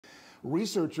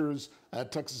Researchers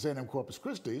at Texas A&M Corpus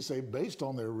Christi say, based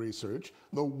on their research,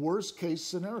 the worst case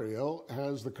scenario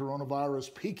has the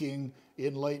coronavirus peaking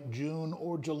in late June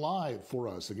or July for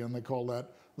us. Again, they call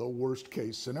that the worst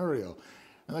case scenario.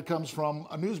 And that comes from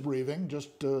a news briefing just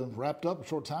wrapped up a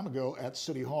short time ago at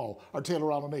City Hall. Our Taylor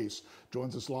Alanis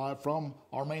joins us live from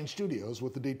our main studios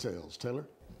with the details. Taylor?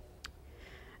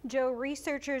 Joe,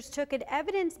 researchers took an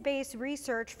evidence-based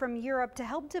research from Europe to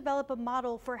help develop a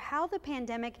model for how the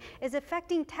pandemic is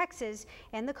affecting Texas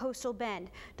and the coastal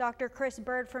bend. Dr. Chris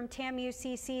Bird from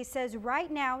TAMUCC says right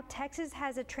now Texas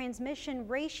has a transmission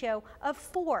ratio of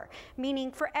 4,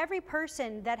 meaning for every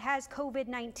person that has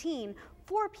COVID-19,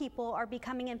 4 people are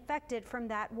becoming infected from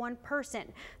that one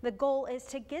person. The goal is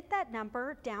to get that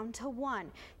number down to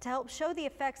 1. To help show the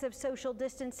effects of social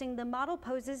distancing, the model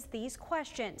poses these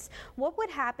questions. What would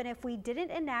happen if we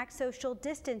didn't enact social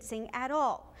distancing at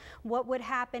all? What would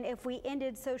happen if we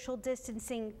ended social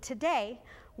distancing today?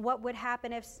 What would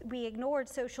happen if we ignored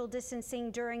social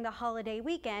distancing during the holiday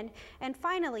weekend? And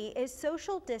finally, is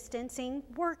social distancing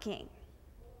working?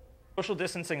 Social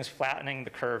distancing is flattening the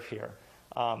curve here.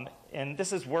 And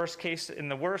this is worst case. In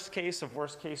the worst case of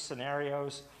worst case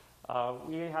scenarios,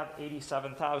 we have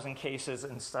 87,000 cases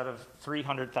instead of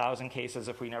 300,000 cases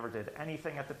if we never did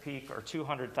anything at the peak, or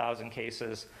 200,000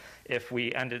 cases if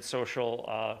we ended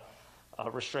social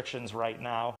restrictions right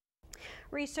now.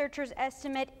 Researchers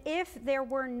estimate if there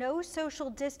were no social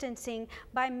distancing,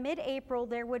 by mid-April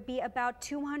there would be about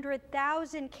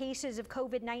 200,000 cases of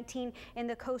COVID-19 in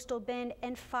the coastal bend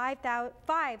and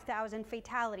 5,000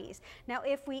 fatalities. Now,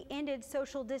 if we ended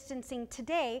social distancing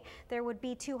today, there would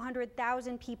be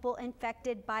 200,000 people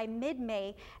infected by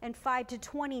mid-May and 5 to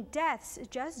 20 deaths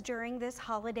just during this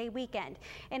holiday weekend.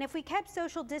 And if we kept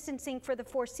social distancing for the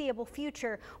foreseeable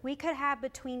future, we could have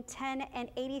between 10 and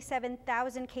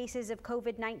 87,000 cases of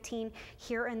COVID-19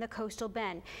 here in the coastal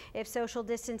bend. If social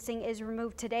distancing is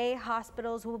removed today,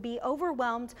 hospitals will be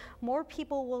overwhelmed, more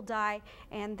people will die,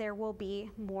 and there will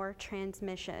be more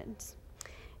transmissions.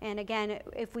 And again,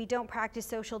 if we don't practice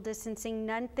social distancing,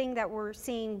 nothing that we're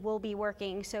seeing will be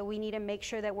working. So we need to make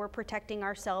sure that we're protecting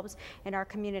ourselves and our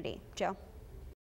community. Joe?